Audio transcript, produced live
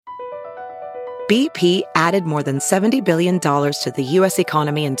BP added more than $70 billion to the U.S.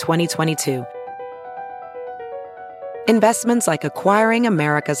 economy in 2022. Investments like acquiring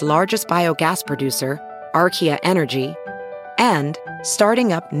America's largest biogas producer, Archaea Energy, and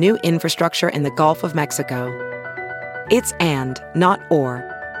starting up new infrastructure in the Gulf of Mexico. It's and, not or.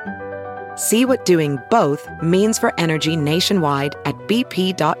 See what doing both means for energy nationwide at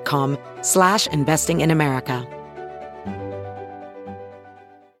bp.com/investing in America.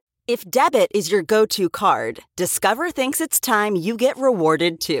 If debit is your go-to card, Discover thinks it's time you get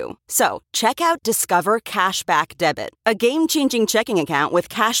rewarded too. So, check out Discover Cashback Debit, a game-changing checking account with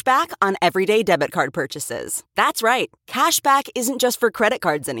cashback on everyday debit card purchases. That's right, cashback isn't just for credit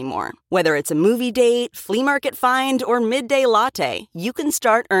cards anymore. Whether it's a movie date, flea market find, or midday latte, you can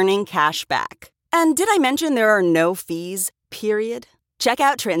start earning cash back. And did I mention there are no fees, period? Check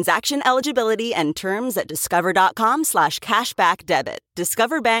out transaction eligibility and terms at discover.com/cashbackdebit.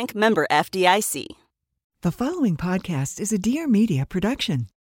 Discover Bank, member FDIC. The following podcast is a Dear Media production.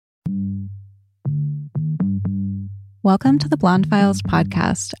 Welcome to the Blonde Files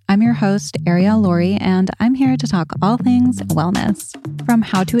podcast. I'm your host, Ariel Laurie, and I'm here to talk all things wellness. From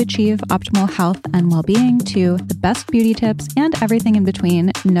how to achieve optimal health and well-being to the best beauty tips and everything in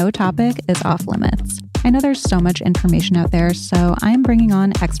between, no topic is off limits. I know there's so much information out there, so I'm bringing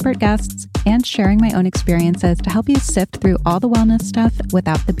on expert guests and sharing my own experiences to help you sift through all the wellness stuff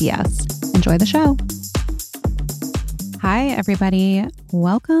without the BS. Enjoy the show. Hi, everybody.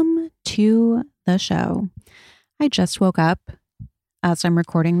 Welcome to the show. I just woke up as I'm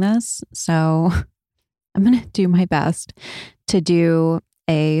recording this, so I'm going to do my best to do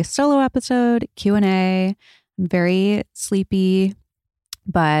a solo episode, Q&A. I'm very sleepy,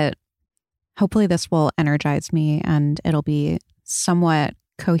 but hopefully this will energize me and it'll be somewhat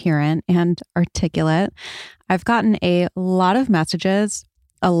coherent and articulate. I've gotten a lot of messages,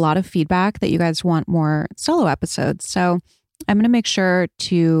 a lot of feedback that you guys want more solo episodes. So I'm going to make sure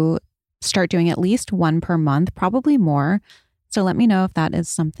to start doing at least one per month, probably more. So let me know if that is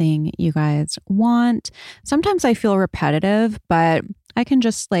something you guys want. Sometimes I feel repetitive, but I can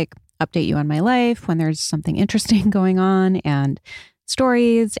just update you on my life when there's something interesting going on and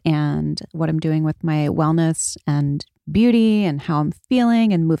stories and what I'm doing with my wellness and beauty and how I'm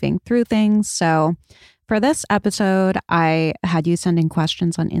feeling and moving through things. So for this episode, I had you sending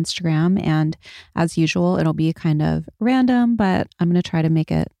questions on Instagram, and as usual, it'll be kind of random, but I'm going to try to make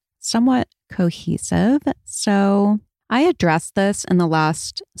it somewhat cohesive. So I addressed this in the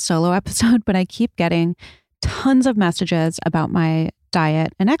last solo episode, but I keep getting tons of messages about my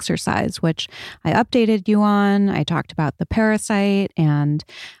diet and exercise, which I updated you on. I talked about the parasite, and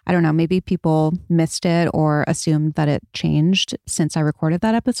I don't know, maybe people missed it or assumed that it changed since I recorded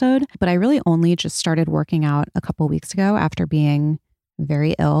that episode. But I really only just started working out a couple weeks ago after being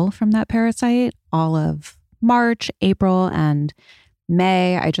very ill from that parasite. All of March, April, and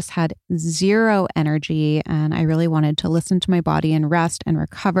May, I just had zero energy, and I really wanted to listen to my body and rest and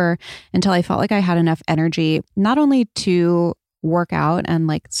recover until I felt like I had enough energy, not only to work out and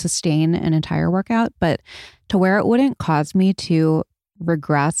sustain an entire workout, but to where it wouldn't cause me to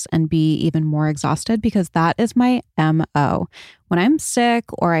regress and be even more exhausted, because that is my MO. When I'm sick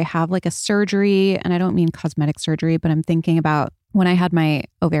or I have a surgery, and I don't mean cosmetic surgery, but I'm thinking about when I had my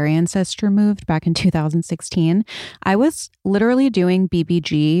ovarian cyst removed back in 2016, I was literally doing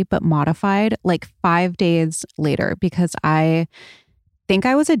BBG, but modified 5 days later, because I think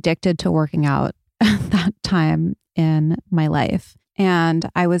I was addicted to working out at that time in my life. And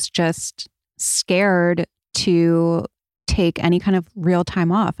I was just scared to take any kind of real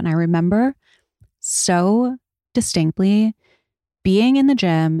time off. And I remember so distinctly being in the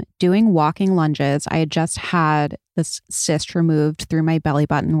gym, doing walking lunges. I had just had this cyst removed through my belly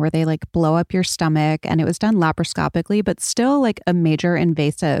button where they blow up your stomach, and it was done laparoscopically, but still a major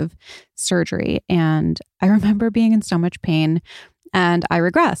invasive surgery. And I remember being in so much pain, and I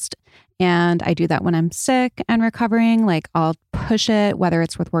regressed. And I do that when I'm sick and recovering. I'll push it, whether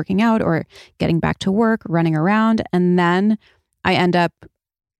it's with working out or getting back to work, running around. And then I end up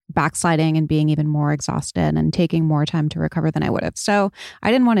backsliding and being even more exhausted and taking more time to recover than I would have. So I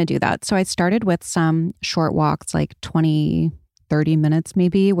didn't want to do that. So I started with some short walks, 20, 30 minutes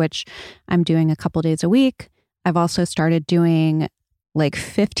maybe, which I'm doing a couple days a week. I've also started doing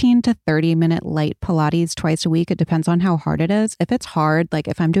 15 to 30 minute light Pilates twice a week. It depends on how hard it is. If it's hard,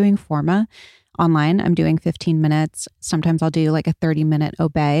 if I'm doing Forma online, I'm doing 15 minutes. Sometimes I'll do a 30-minute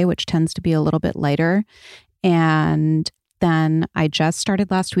Obey, which tends to be a little bit lighter. And then I just started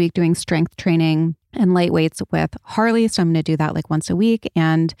last week doing strength training and light weights with Harley. So I'm going to do that once a week.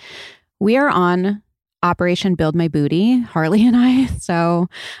 And we are on Operation Build My Booty, Harley and I. So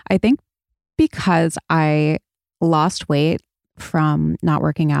I think because I lost weight from not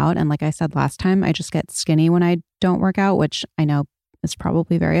working out. And like I said last time, I just get skinny when I don't work out, which I know is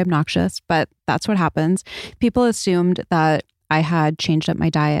probably very obnoxious, but that's what happens. People assumed that I had changed up my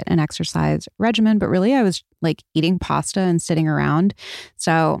diet and exercise regimen, but really I was like eating pasta and sitting around.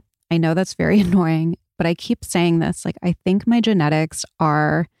 So I know that's very annoying, but I keep saying this. Like, I think my genetics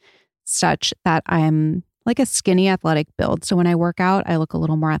are such that I'm like a skinny athletic build. So when I work out, I look a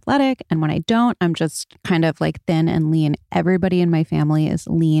little more athletic. And when I don't, I'm just kind of like thin and lean. Everybody in my family is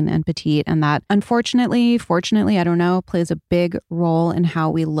lean and petite. And that unfortunately, fortunately, I don't know, plays a big role in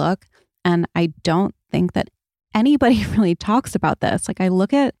how we look. And I don't think that anybody really talks about this. Like, I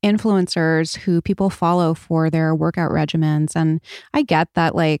look at influencers who people follow for their workout regimens, and I get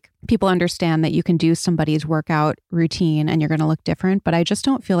that like people understand that you can do somebody's workout routine and you're going to look different, but I just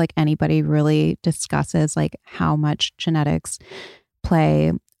don't feel like anybody really discusses like how much genetics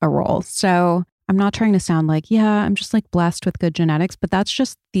play a role. So I'm not trying to sound like, yeah, I'm just like blessed with good genetics, but that's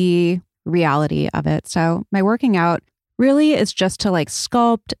just the reality of it. So my working out really is just to like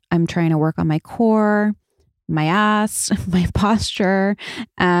sculpt. I'm trying to work on my core, my ass, my posture.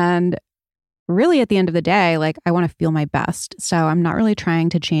 And really at the end of the day, like I want to feel my best. So I'm not really trying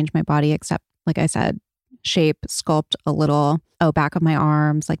to change my body except, like I said, shape, sculpt a little. Oh, back of my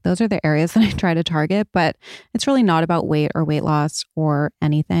arms. Like those are the areas that I try to target, but it's really not about weight or weight loss or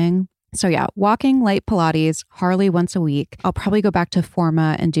anything. So yeah, walking, light Pilates, Harley once a week. I'll probably go back to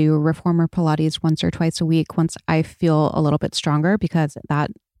Forma and do reformer Pilates once or twice a week once I feel a little bit stronger, because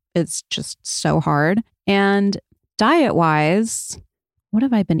that is just so hard. And diet-wise, what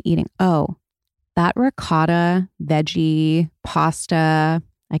have I been eating? Oh, that ricotta veggie pasta.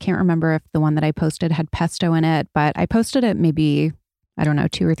 I can't remember if the one that I posted had pesto in it, but I posted it maybe, I don't know,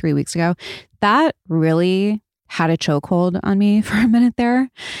 2 or 3 weeks ago. That really had a chokehold on me for a minute there.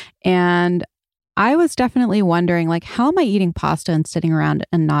 And I was definitely wondering, like, how am I eating pasta and sitting around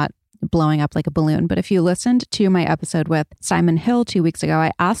and not blowing up like a balloon? But if you listened to my episode with Simon Hill 2 weeks ago,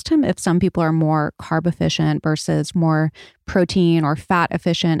 I asked him if some people are more carb efficient versus more protein or fat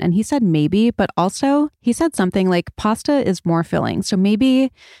efficient. And he said maybe, but also he said something like pasta is more filling. So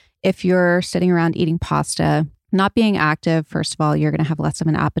maybe if you're sitting around eating pasta, not being active, first of all, you're going to have less of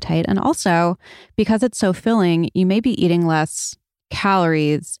an appetite. And also because it's so filling, you may be eating less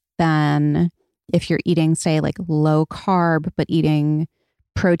calories than if you're eating, say, like low carb, but eating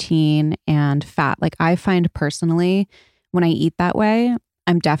protein and fat. Like I find personally, when I eat that way,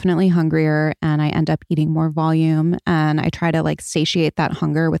 I'm definitely hungrier and I end up eating more volume, and I try to like satiate that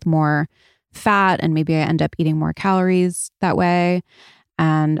hunger with more fat, and maybe I end up eating more calories that way.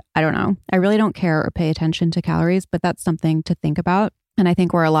 And I don't know, I really don't care or pay attention to calories, but that's something to think about. And I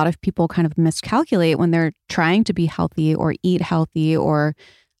think where a lot of people kind of miscalculate when they're trying to be healthy or eat healthy or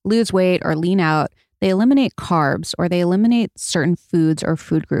lose weight or lean out, they eliminate carbs or they eliminate certain foods or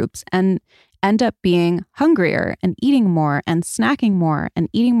food groups and end up being hungrier and eating more and snacking more and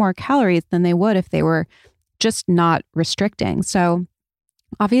eating more calories than they would if they were just not restricting. So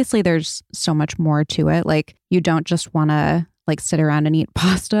obviously there's so much more to it. Like you don't just want to like sit around and eat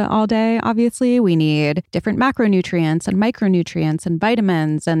pasta all day. Obviously, we need different macronutrients and micronutrients and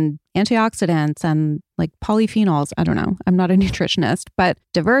vitamins and antioxidants and like polyphenols. I don't know. I'm not a nutritionist, but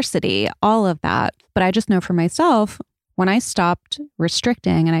diversity, all of that. But I just know for myself, when I stopped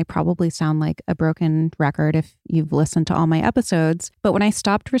restricting, and I probably sound like a broken record if you've listened to all my episodes, but when I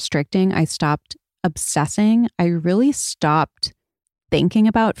stopped restricting, I stopped obsessing. I really stopped thinking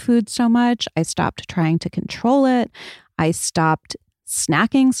about food so much. I stopped trying to control it. I stopped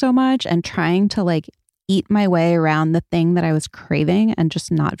snacking so much and trying to like eat my way around the thing that I was craving and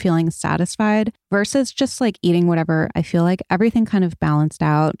just not feeling satisfied versus just like eating whatever I feel like. Everything kind of balanced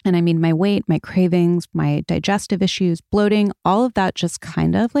out. And I mean, my weight, my cravings, my digestive issues, bloating, all of that just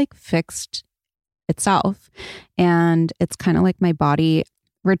kind of like fixed itself. And it's kind of like my body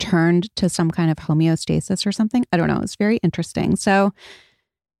returned to some kind of homeostasis or something. I don't know. It's very interesting. So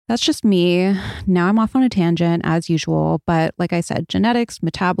that's just me. Now I'm off on a tangent as usual. But like I said, genetics,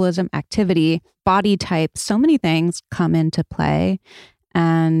 metabolism, activity, body type, so many things come into play.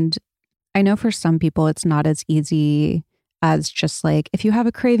 And I know for some people, it's not as easy as just like, if you have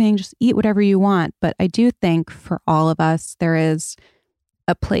a craving, just eat whatever you want. But I do think for all of us, there is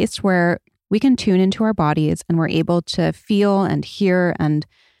a place where we can tune into our bodies and we're able to feel and hear and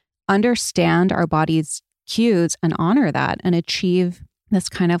understand our body's cues and honor that and achieve this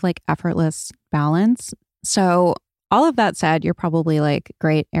kind of like effortless balance. So all of that said, you're probably like,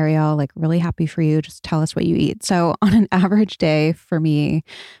 great, Ariel, like really happy for you. Just tell us what you eat. So on an average day for me,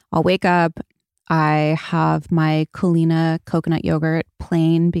 I'll wake up, I have my Kalina coconut yogurt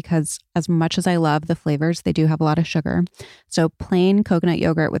plain because as much as I love the flavors, they do have a lot of sugar. So plain coconut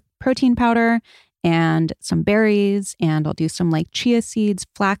yogurt with protein powder and some berries, and I'll do some like chia seeds,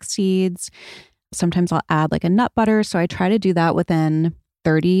 flax seeds. Sometimes I'll add like a nut butter. So I try to do that within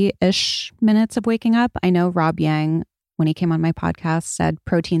 30-ish minutes of waking up. I know Rob Yang, when he came on my podcast, said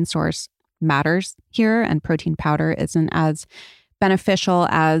protein source matters here and protein powder isn't as beneficial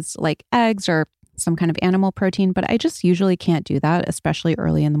as like eggs or some kind of animal protein, but I just usually can't do that, especially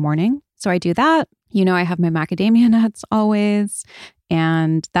early in the morning. So I do that. I have my macadamia nuts always,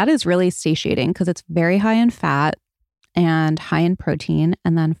 and that is really satiating because it's very high in fat and high in protein.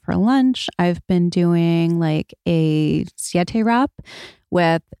 And then for lunch, I've been doing like a siete wrap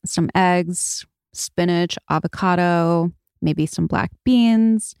with some eggs, spinach, avocado, maybe some black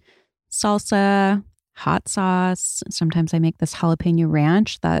beans, salsa, hot sauce. Sometimes I make this jalapeno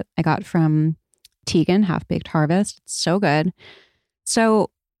ranch that I got from Tegan, Half Baked Harvest. It's so good. So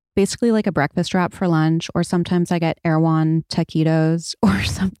basically like a breakfast wrap for lunch, or sometimes I get Erewhon taquitos or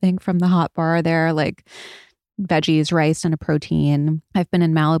something from the hot bar there, like veggies, rice, and a protein. I've been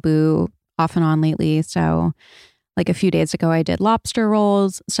in Malibu off and on lately. So like a few days ago, I did lobster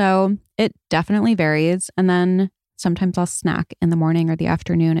rolls. So it definitely varies. And then sometimes I'll snack in the morning or the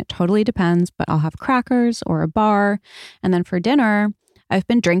afternoon. It totally depends, but I'll have crackers or a bar. And then for dinner, I've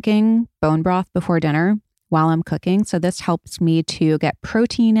been drinking bone broth before dinner while I'm cooking. So this helps me to get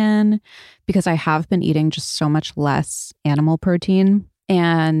protein in because I have been eating just so much less animal protein.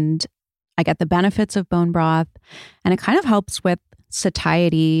 And I get the benefits of bone broth, and it kind of helps with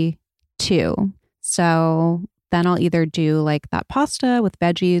satiety too. So then I'll either do like that pasta with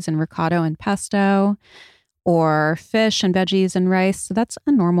veggies and ricotta and pesto, or fish and veggies and rice. So that's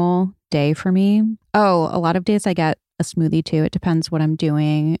a normal day for me. Oh, a lot of days I get a smoothie too. It depends what I'm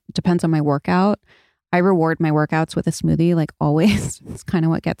doing. It depends on my workout. I reward my workouts with a smoothie, like always. It's kind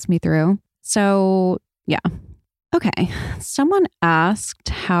of what gets me through. So yeah. Okay. Someone asked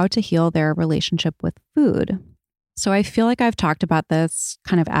how to heal their relationship with food. So I feel like I've talked about this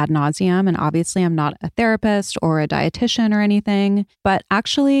kind of ad nauseum, and obviously I'm not a therapist or a dietitian or anything, but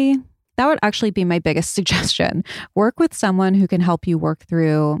actually that would actually be my biggest suggestion. Work with someone who can help you work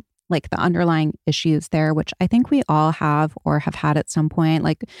through like the underlying issues there, which I think we all have or have had at some point.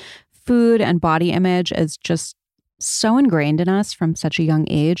 Like food and body image is just so ingrained in us from such a young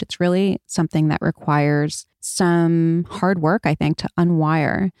age. It's really something that requires some hard work, I think, to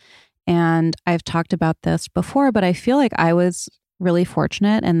unwire. And I've talked about this before, but I feel like I was really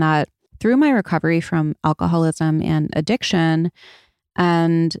fortunate in that through my recovery from alcoholism and addiction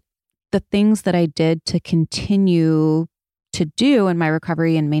and the things that I did to continue to do in my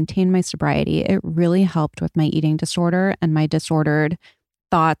recovery and maintain my sobriety, it really helped with my eating disorder and my disordered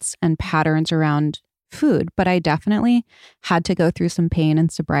thoughts and patterns around food. But I definitely had to go through some pain in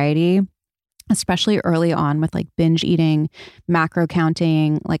sobriety, especially early on with like binge eating, macro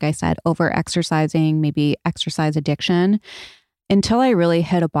counting, like I said, over exercising, maybe exercise addiction, until I really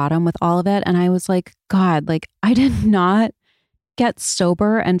hit a bottom with all of it. And I was like, God, like I did not get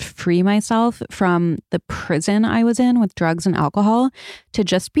sober and free myself from the prison I was in with drugs and alcohol to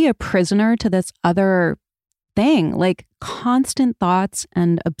just be a prisoner to this other thing, like constant thoughts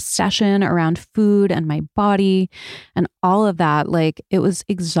and obsession around food and my body and all of that. Like it was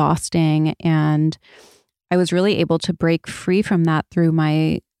exhausting. And I was really able to break free from that through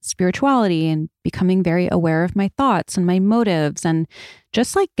my spirituality and becoming very aware of my thoughts and my motives and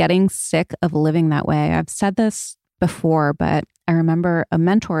just like getting sick of living that way. I've said this before, but I remember a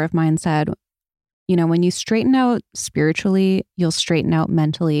mentor of mine said, you know, when you straighten out spiritually, you'll straighten out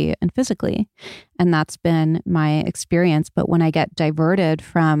mentally and physically. And that's been my experience. But when I get diverted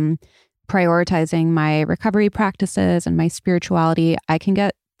from prioritizing my recovery practices and my spirituality, I can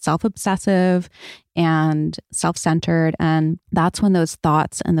get self-obsessive and self-centered. And that's when those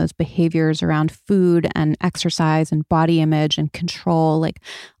thoughts and those behaviors around food and exercise and body image and control, like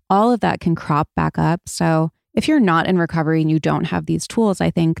all of that can crop back up. So if you're not in recovery and you don't have these tools,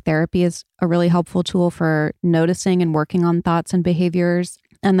 I think therapy is a really helpful tool for noticing and working on thoughts and behaviors.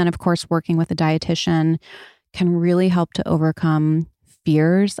 And then, of course, working with a dietitian can really help to overcome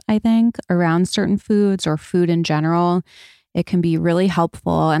fears, I think, around certain foods or food in general. It can be really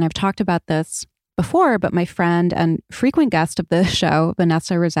helpful. And I've talked about this before, but my friend and frequent guest of the show,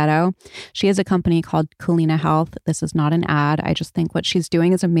 Vanessa Rossetto, she has a company called Kalina Health. This is not an ad. I just think what she's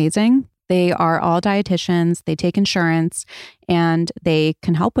doing is amazing. They are all dietitians, they take insurance, and they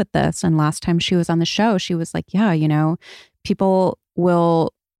can help with this. And last time she was on the show, she was like, yeah, you know, people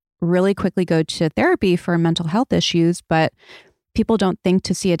will really quickly go to therapy for mental health issues, but people don't think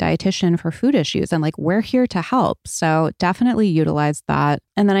to see a dietitian for food issues, and like we're here to help. So definitely utilize that.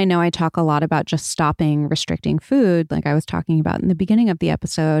 And then I know I talk a lot about just stopping restricting food, like I was talking about in the beginning of the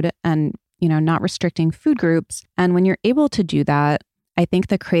episode, and not restricting food groups. And when you're able to do that, I think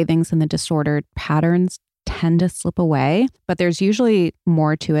the cravings and the disordered patterns tend to slip away, but there's usually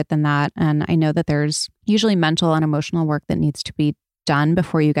more to it than that. And I know that there's usually mental and emotional work that needs to be done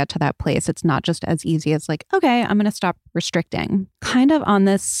before you get to that place. It's not just as easy as like, okay, I'm going to stop restricting. Kind of on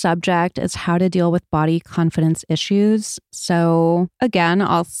this subject is how to deal with body confidence issues. So again,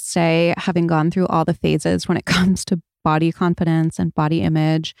 I'll say, having gone through all the phases when it comes to body confidence and body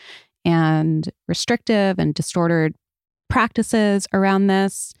image and restrictive and disordered practices around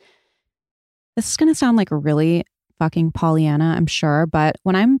this is going to sound like really fucking Pollyanna, I'm sure. But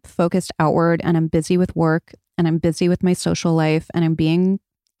when I'm focused outward and I'm busy with work and I'm busy with my social life and I'm being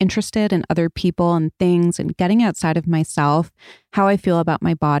interested in other people and things and getting outside of myself, how I feel about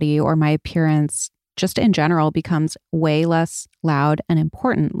my body or my appearance just in general becomes way less loud and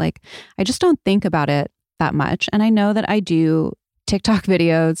important. Like, I just don't think about it that much. And I know that I do TikTok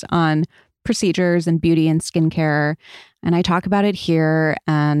videos on procedures and beauty and skincare, and I talk about it here.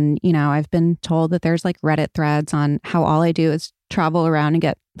 And, I've been told that there's like Reddit threads on how all I do is travel around and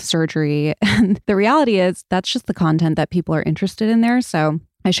get surgery. And the reality is that's just the content that people are interested in there. So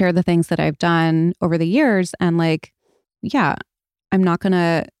I share the things that I've done over the years. And like, yeah, I'm not going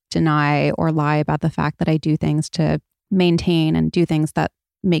to deny or lie about the fact that I do things to maintain and do things that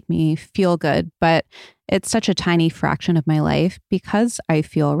make me feel good. But it's such a tiny fraction of my life because I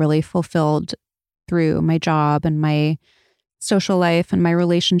feel really fulfilled through my job and my social life and my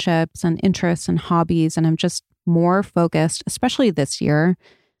relationships and interests and hobbies. And I'm just more focused, especially this year,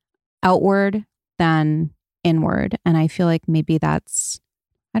 outward than inward. And I feel like maybe that's,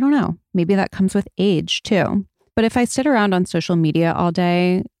 I don't know, maybe that comes with age too. But if I sit around on social media all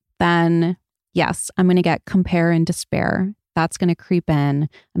day, then yes, I'm going to get compare and despair. That's going to creep in.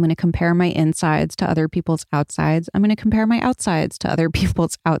 I'm going to compare my insides to other people's outsides. I'm going to compare my outsides to other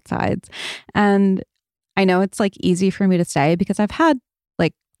people's outsides. And I know it's like easy for me to say because I've had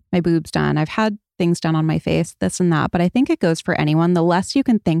like my boobs done. I've had things done on my face, this and that. But I think it goes for anyone. The less you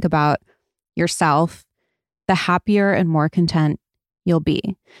can think about yourself, the happier and more content you'll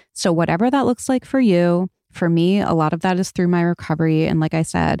be. So whatever that looks like for you, for me, a lot of that is through my recovery. And like I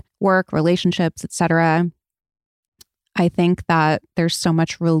said, work, relationships, etc. I think that there's so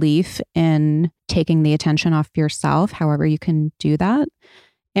much relief in taking the attention off yourself, however you can do that.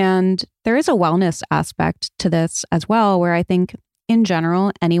 And there is a wellness aspect to this as well, where I think in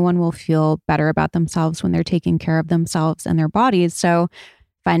general, anyone will feel better about themselves when they're taking care of themselves and their bodies. So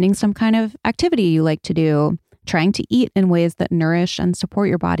finding some kind of activity you like to do, trying to eat in ways that nourish and support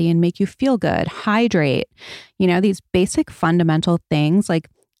your body and make you feel good, hydrate, these basic fundamental things like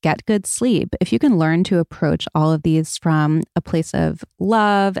get good sleep. If you can learn to approach all of these from a place of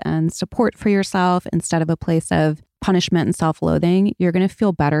love and support for yourself instead of a place of punishment and self-loathing, you're going to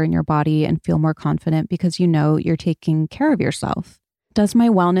feel better in your body and feel more confident because you're taking care of yourself. Does my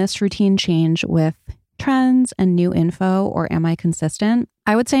wellness routine change with trends and new info, or am I consistent?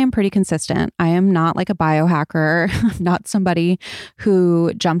 I would say I'm pretty consistent. I am not like a biohacker. I'm not somebody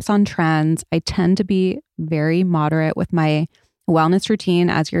who jumps on trends. I tend to be very moderate with my wellness routine,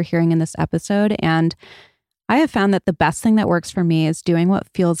 as you're hearing in this episode. And I have found that the best thing that works for me is doing what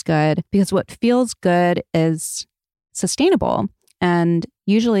feels good, because what feels good is sustainable. And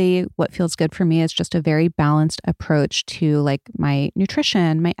usually what feels good for me is just a very balanced approach to like my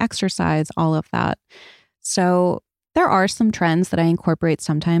nutrition, my exercise, all of that. So there are some trends that I incorporate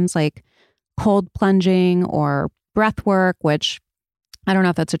sometimes, like cold plunging or breath work, which I don't know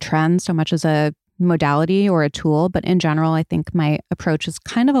if that's a trend so much as a modality or a tool, but in general, I think my approach is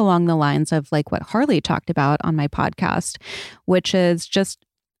kind of along the lines of like what Harley talked about on my podcast, which is just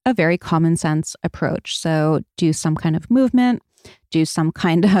a very common sense approach. So do some kind of movement, do some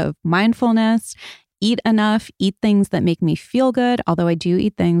kind of mindfulness, eat enough, eat things that make me feel good. Although I do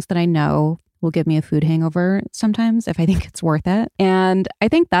eat things that I know will give me a food hangover sometimes if I think it's worth it. And I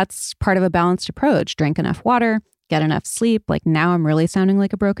think that's part of a balanced approach. Drink enough water, get enough sleep. Like now I'm really sounding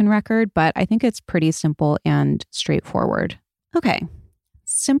like a broken record, but I think it's pretty simple and straightforward. Okay,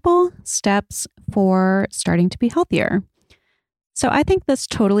 simple steps for starting to be healthier. So I think this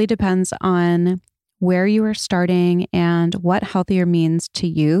totally depends on where you are starting and what healthier means to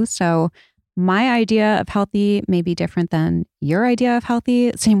you. So my idea of healthy may be different than your idea of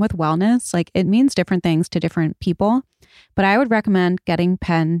healthy. Same with wellness. Like it means different things to different people. But I would recommend getting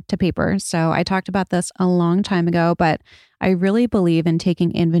pen to paper. So I talked about this a long time ago, but I really believe in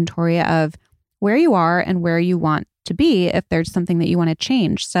taking inventory of where you are and where you want to be if there's something that you want to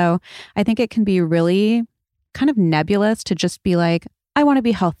change. So I think it can be really kind of nebulous to just be like, I want to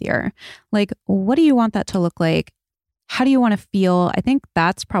be healthier. Like, what do you want that to look like? How do you want to feel? I think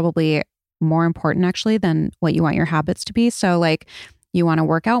that's probably more important actually than what you want your habits to be. So like, you want to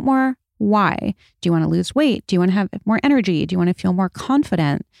work out more? Why? Do you want to lose weight? Do you want to have more energy? Do you want to feel more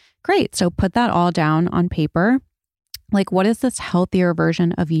confident? Great. So put that all down on paper. Like, what is this healthier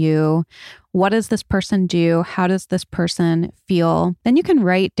version of you? What does this person do? How does this person feel? Then you can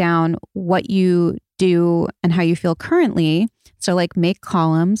write down what you do and how you feel currently. So like make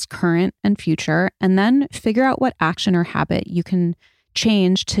columns, current and future, and then figure out what action or habit you can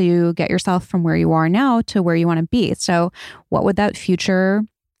change to get yourself from where you are now to where you want to be. So what would that future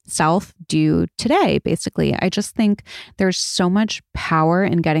self do today, basically? I just think there's so much power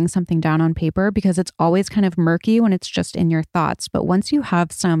in getting something down on paper because it's always kind of murky when it's just in your thoughts. But once you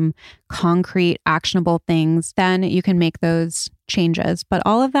have some concrete, actionable things, then you can make those changes. But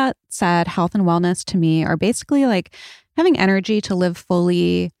all of that said, health and wellness to me are basically like having energy to live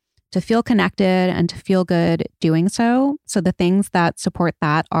fully, to feel connected, and to feel good doing so. So the things that support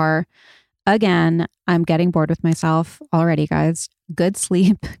that are, again, I'm getting bored with myself already, guys. Good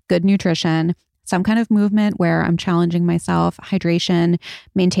sleep, good nutrition, some kind of movement where I'm challenging myself, hydration,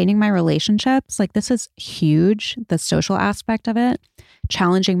 maintaining my relationships. Like this is huge, the social aspect of it,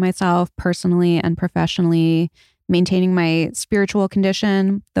 challenging myself personally and professionally, maintaining my spiritual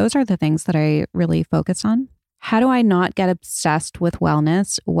condition. Those are the things that I really focus on. How do I not get obsessed with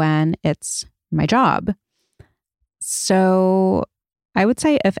wellness when it's my job? So I would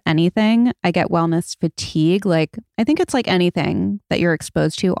say, if anything, I get wellness fatigue. Like, I think it's like anything that you're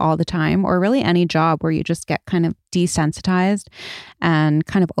exposed to all the time, or really any job where you just get kind of desensitized and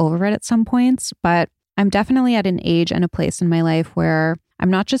kind of over it at some points. But I'm definitely at an age and a place in my life where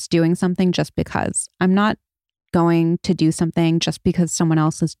I'm not just doing something just because. I'm not going to do something just because someone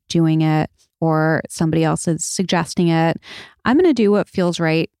else is doing it or somebody else is suggesting it. I'm going to do what feels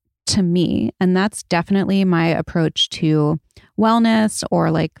right to me. And that's definitely my approach to wellness, or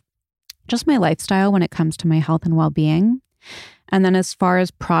like just my lifestyle when it comes to my health and well-being. And then as far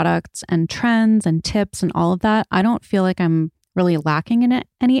as products and trends and tips and all of that, I don't feel like I'm really lacking in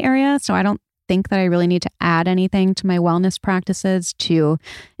any area. So I don't think that I really need to add anything to my wellness practices to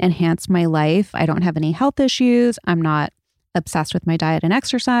enhance my life. I don't have any health issues. I'm not obsessed with my diet and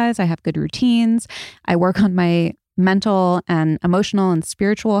exercise. I have good routines. I work on my mental and emotional and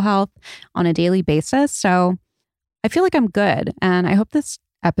spiritual health on a daily basis. So I feel like I'm good. And I hope this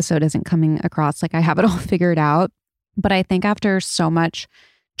episode isn't coming across like I have it all figured out. But I think after so much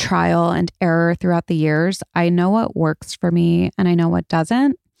trial and error throughout the years, I know what works for me and I know what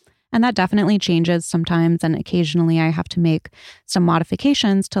doesn't. And that definitely changes sometimes. And occasionally I have to make some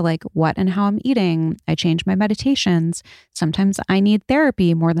modifications to like what and how I'm eating. I change my meditations. Sometimes I need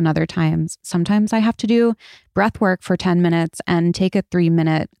therapy more than other times. Sometimes I have to do breath work for 10 minutes and take a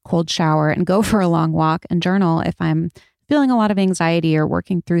 3-minute cold shower and go for a long walk and journal if I'm feeling a lot of anxiety or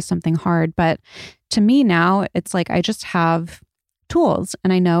working through something hard. But to me now, it's like I just have tools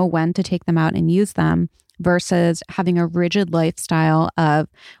and I know when to take them out and use them, versus having a rigid lifestyle of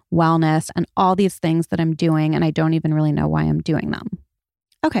wellness and all these things that I'm doing and I don't even really know why I'm doing them.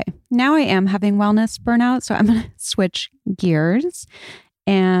 Okay, now I am having wellness burnout, so I'm going to switch gears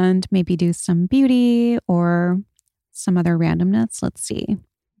and maybe do some beauty or some other randomness. Let's see.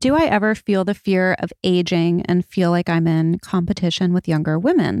 Do I ever feel the fear of aging and feel like I'm in competition with younger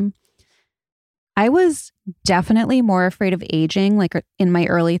women? I was definitely more afraid of aging like in my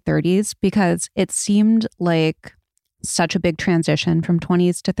early 30s because it seemed like such a big transition from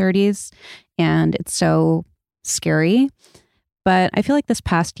 20s to 30s and it's so scary. But I feel like this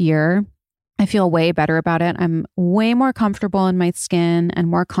past year, I feel way better about it. I'm way more comfortable in my skin and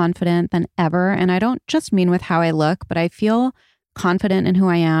more confident than ever. And I don't just mean with how I look, but I feel confident in who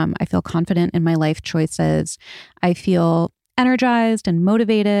I am. I feel confident in my life choices. I feel energized and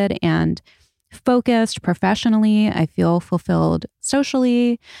motivated and focused professionally. I feel fulfilled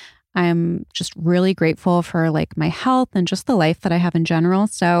socially. I'm just really grateful for like my health and just the life that I have in general.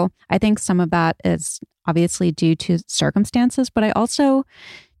 So I think some of that is obviously due to circumstances, but I also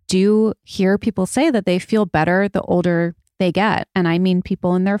do hear people say that they feel better the older they get. And I mean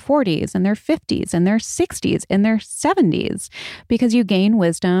people in their 40s and their 50s and their 60s and their 70s, because you gain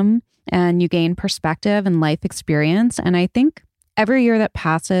wisdom and you gain perspective and life experience. And I think every year that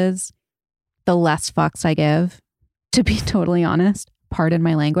passes, the less fucks I give, to be totally honest. Pardon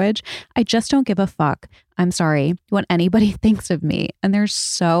my language. I just don't give a fuck. I'm sorry, what anybody thinks of me. And there's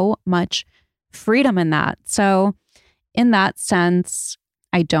so much freedom in that. So in that sense,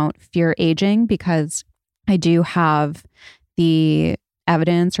 I don't fear aging because I do have the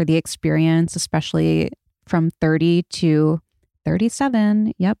evidence or the experience, especially from 30 to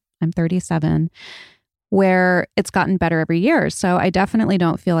 37. Yep, I'm 37, where it's gotten better every year. So I definitely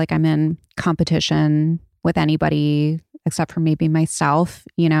don't feel like I'm in competition with anybody except for maybe myself,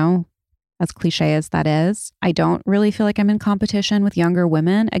 as cliche as that is. I don't really feel like I'm in competition with younger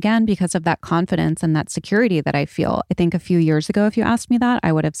women, again, because of that confidence and that security that I feel. I think a few years ago, if you asked me that,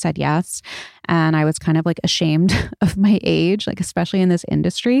 I would have said yes. And I was kind of like ashamed of my age, like especially in this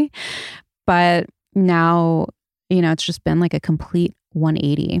industry. But now, it's just been like a complete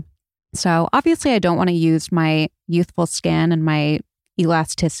 180. So obviously I don't want to use my youthful skin and my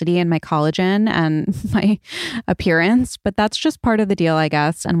elasticity and my collagen and my appearance, but that's just part of the deal, I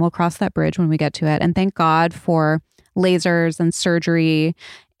guess. And we'll cross that bridge when we get to it. And thank God for lasers and surgery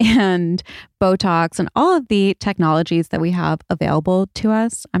and Botox and all of the technologies that we have available to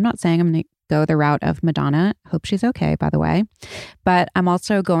us. I'm not saying I'm going to go the route of Madonna. Hope she's okay, by the way. But I'm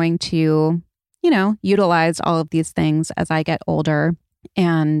also going to, utilize all of these things as I get older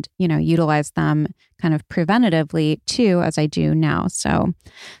and, utilize them kind of preventatively too, as I do now. So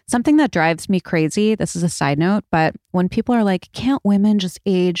something that drives me crazy, this is a side note, but when people are like, can't women just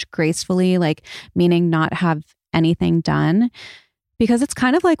age gracefully, like meaning not have anything done? Because it's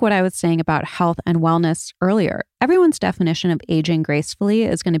kind of like what I was saying about health and wellness earlier. Everyone's definition of aging gracefully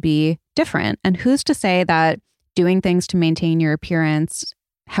is going to be different. And who's to say that doing things to maintain your appearance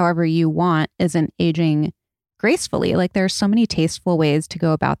however you want isn't aging gracefully? Like there's so many tasteful ways to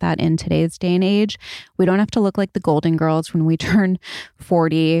go about that in today's day and age. We don't have to look like the Golden Girls when we turn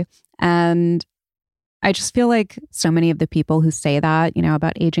 40. And I just feel like so many of the people who say that,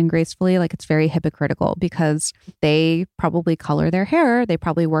 about aging gracefully, like it's very hypocritical because they probably color their hair. They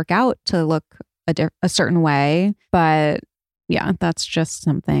probably work out to look a certain way. But yeah, that's just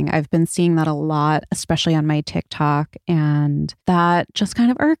something. I've been seeing that a lot, especially on my TikTok, and that just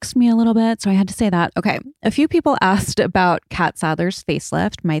kind of irks me a little bit. So I had to say that. Okay, a few people asked about Kat Sadler's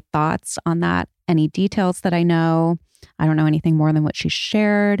facelift, my thoughts on that, any details that I know. I don't know anything more than what she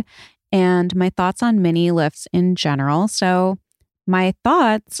shared, and my thoughts on mini lifts in general. So my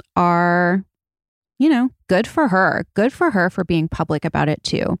thoughts are, good for her. Good for her for being public about it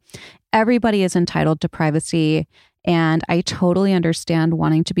too. Everybody is entitled to privacy. And I totally understand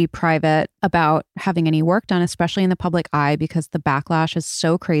wanting to be private about having any work done, especially in the public eye, because the backlash is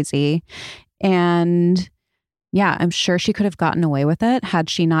so crazy. And yeah, I'm sure she could have gotten away with it had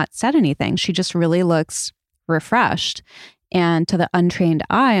she not said anything. She just really looks refreshed. And to the untrained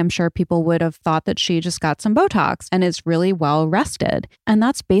eye, I'm sure people would have thought that she just got some Botox and is really well rested. And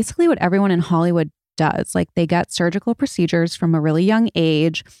that's basically what everyone in Hollywood does. Like they get surgical procedures from a really young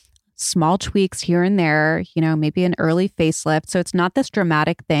age, small tweaks here and there, maybe an early facelift. So it's not this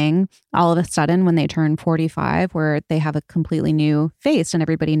dramatic thing all of a sudden when they turn 45 where they have a completely new face and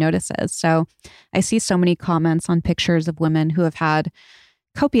everybody notices. So I see so many comments on pictures of women who have had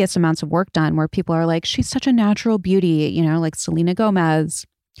copious amounts of work done where people are like, she's such a natural beauty, like Selena Gomez.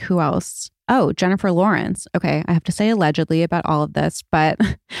 Who else? Oh, Jennifer Lawrence. Okay, I have to say allegedly about all of this, but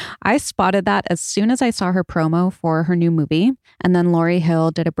I spotted that as soon as I saw her promo for her new movie. And then Lauryn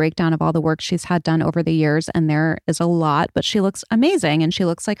Hill did a breakdown of all the work she's had done over the years. And there is a lot, but she looks amazing and she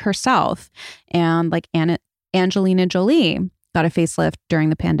looks like herself. And like Angelina Jolie got a facelift during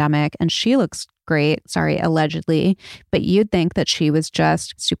the pandemic and she looks great. Sorry, allegedly. But you'd think that she was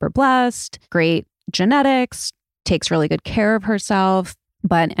just super blessed, great genetics, takes really good care of herself.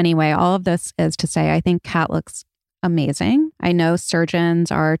 But anyway, all of this is to say, I think Kat looks amazing. I know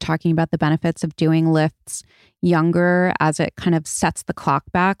surgeons are talking about the benefits of doing lifts younger as it kind of sets the clock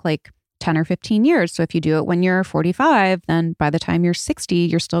back like 10 or 15 years. So if you do it when you're 45, then by the time you're 60,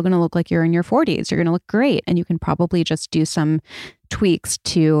 you're still going to look like you're in your 40s. You're going to look great. And you can probably just do some tweaks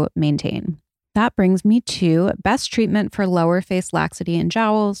to maintain. That brings me to best treatment for lower face laxity and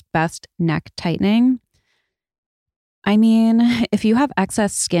jowls, best neck tightening. I mean, if you have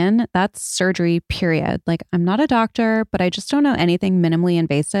excess skin, that's surgery, period. Like, I'm not a doctor, but I just don't know anything minimally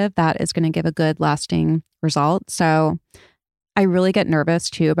invasive that is going to give a good lasting result. So I really get nervous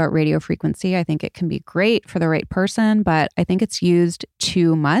too about radio frequency. I think it can be great for the right person, but I think it's used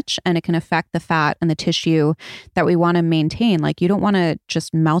too much and it can affect the fat and the tissue that we want to maintain. Like, you don't want to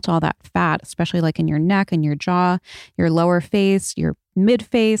just melt all that fat, especially like in your neck and your jaw, your lower face, your mid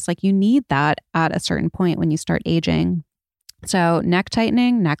face. Like, you need that at a certain point when you start aging. So neck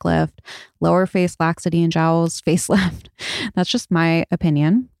tightening, neck lift, lower face laxity and jowls, facelift. That's just my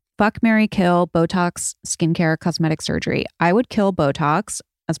opinion. Fuck, marry, kill, Botox, skincare, cosmetic surgery. I would kill Botox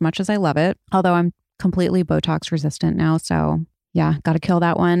as much as I love it, although I'm completely Botox resistant now. So Yeah, got to kill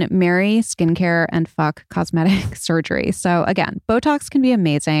that one. Marry skincare and fuck cosmetic surgery. So again, Botox can be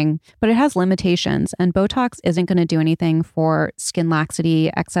amazing, but it has limitations, and Botox isn't going to do anything for skin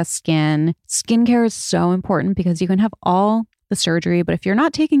laxity, excess skin. Skincare is so important because you can have all the surgery, but if you're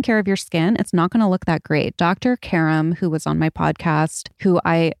not taking care of your skin, it's not going to look that great. Dr. Karam, who was on my podcast, who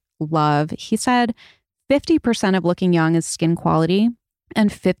I love, he said 50% of looking young is skin quality and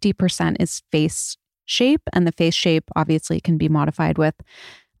 50% is face shape. And the face shape obviously can be modified with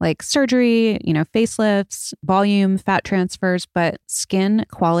like surgery, facelifts, volume, fat transfers, but skin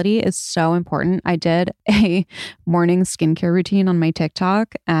quality is so important. I did a morning skincare routine on my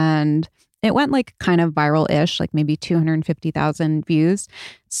TikTok and it went like kind of viral-ish, like maybe 250,000 views.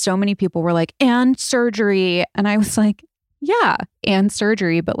 So many people were like, and surgery. And I was like, yeah, and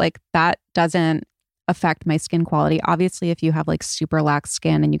surgery, but like that doesn't affect my skin quality. Obviously, if you have like super lax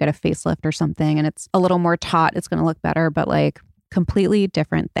skin and you get a facelift or something and it's a little more taut, it's going to look better, but like completely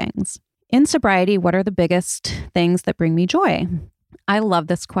different things. In sobriety, what are the biggest things that bring me joy? I love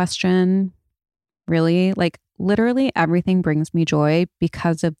this question. Really, like literally everything brings me joy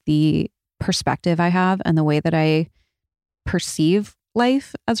because of the perspective I have and the way that I perceive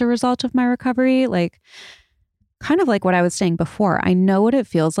life as a result of my recovery. Like kind of like what I was saying before, I know what it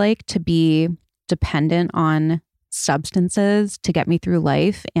feels like to be dependent on substances to get me through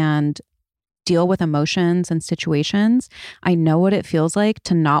life and deal with emotions and situations. I know what it feels like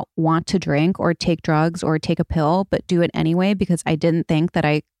to not want to drink or take drugs or take a pill, but do it anyway because I didn't think that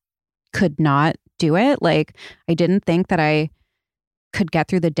I could not do it. Like I didn't think that I could get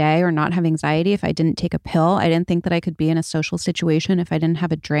through the day or not have anxiety if I didn't take a pill. I didn't think that I could be in a social situation if I didn't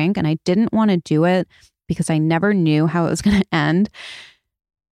have a drink. And I didn't want to do it because I never knew how it was going to end.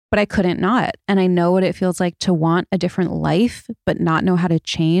 But I couldn't not. And I know what it feels like to want a different life, but not know how to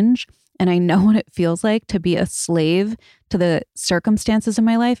change. And I know what it feels like to be a slave to the circumstances in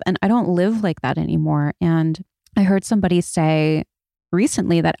my life. And I don't live like that anymore. And I heard somebody say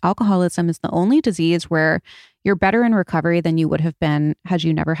recently that alcoholism is the only disease where you're better in recovery than you would have been had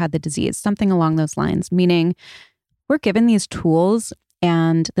you never had the disease. Something along those lines, meaning we're given these tools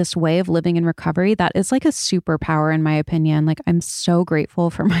and this way of living in recovery that is like a superpower in my opinion. Like I'm so grateful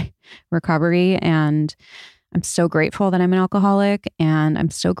for my recovery and I'm so grateful that I'm an alcoholic and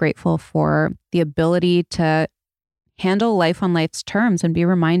I'm so grateful for the ability to handle life on life's terms and be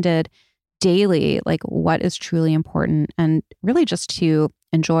reminded daily like what is truly important and really just to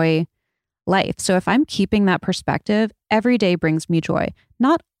enjoy life. So if I'm keeping that perspective, every day brings me joy.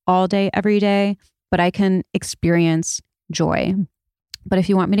 Not all day, every day, but I can experience joy. But if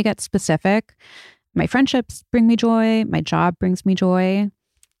you want me to get specific, my friendships bring me joy. My job brings me joy.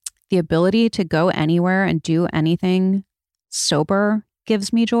 The ability to go anywhere and do anything sober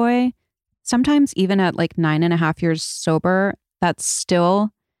gives me joy. Sometimes even at like 9.5 years sober, that's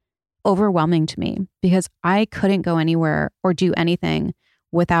still overwhelming to me because I couldn't go anywhere or do anything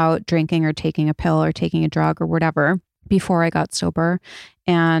without drinking or taking a pill or taking a drug or whatever before I got sober.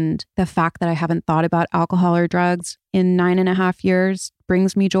 And the fact that I haven't thought about alcohol or drugs in 9.5 years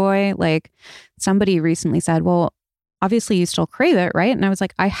brings me joy. Like somebody recently said, well, obviously you still crave it, right? And I was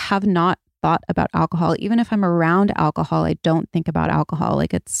like, I have not thought about alcohol. Even if I'm around alcohol, I don't think about alcohol.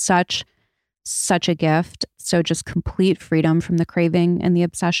 Like it's such a gift. So just complete freedom from the craving and the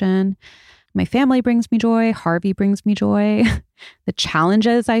obsession. My family brings me joy. Harvey brings me joy. The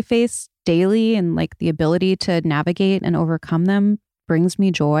challenges I face daily and like the ability to navigate and overcome them brings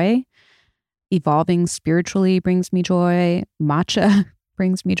me joy. Evolving spiritually brings me joy. Matcha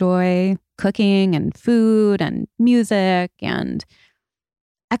brings me joy. Cooking and food and music and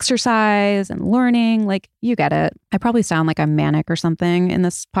exercise and learning. Like you get it. I probably sound like I'm manic or something in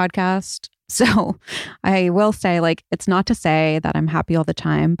this podcast. So I will say, like, it's not to say that I'm happy all the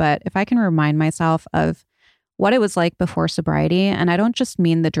time, but if I can remind myself of what it was like before sobriety, and I don't just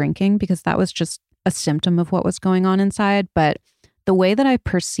mean the drinking because that was just a symptom of what was going on inside, but the way that I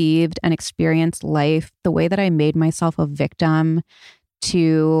perceived and experienced life, the way that I made myself a victim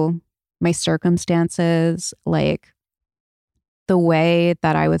to my circumstances, like the way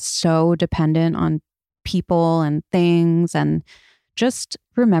that I was so dependent on people and things and just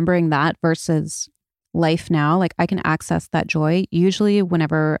remembering that versus life now, like I can access that joy usually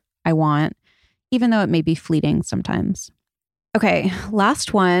whenever I want, even though it may be fleeting sometimes. Okay,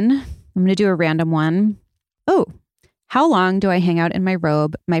 last one. I'm going to do a random one. Oh, how long do I hang out in my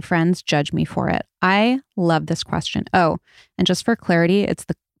robe? My friends judge me for it. I love this question. Oh, and just for clarity, it's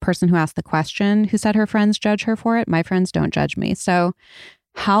the person who asked the question who said her friends judge her for it. My friends don't judge me. So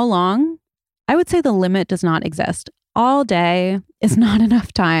how long? I would say the limit does not exist. All day is not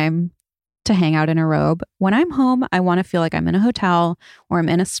enough time to hang out in a robe. When I'm home, I want to feel like I'm in a hotel or I'm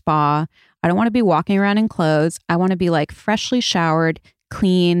in a spa. I don't want to be walking around in clothes. I want to be like freshly showered,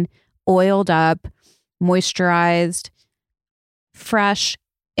 clean, oiled up, moisturized, fresh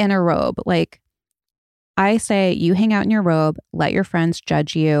in a robe. Like, I say you hang out in your robe, let your friends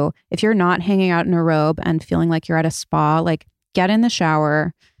judge you. If you're not hanging out in a robe and feeling like you're at a spa, like get in the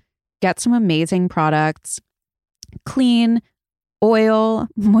shower, get some amazing products, clean, oil,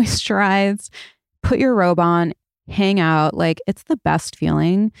 moisturize, put your robe on, hang out. Like, it's the best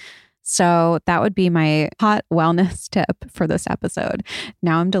feeling. So that would be my hot wellness tip for this episode.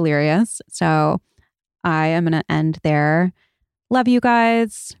 Now I'm delirious. So I am going to end there. Love you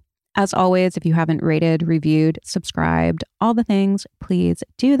guys. As always, if you haven't rated, reviewed, subscribed, all the things, please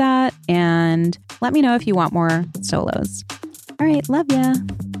do that. And let me know if you want more solos. All right, love ya.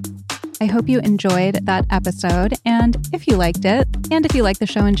 I hope you enjoyed that episode. And if you liked it, and if you like the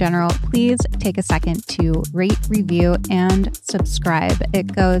show in general, please take a second to rate, review, and subscribe.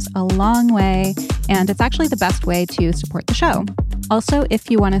 It goes a long way, and it's actually the best way to support the show. Also, if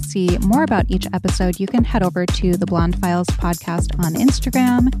you want to see more about each episode, you can head over to the Blonde Files podcast on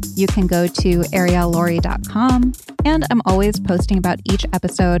Instagram. You can go to ariellaurie.com. And I'm always posting about each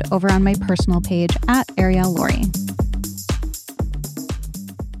episode over on my personal page at ariellaurie.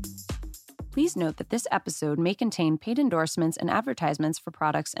 Please note that this episode may contain paid endorsements and advertisements for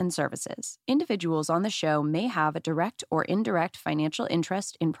products and services. Individuals on the show may have a direct or indirect financial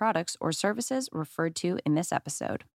interest in products or services referred to in this episode.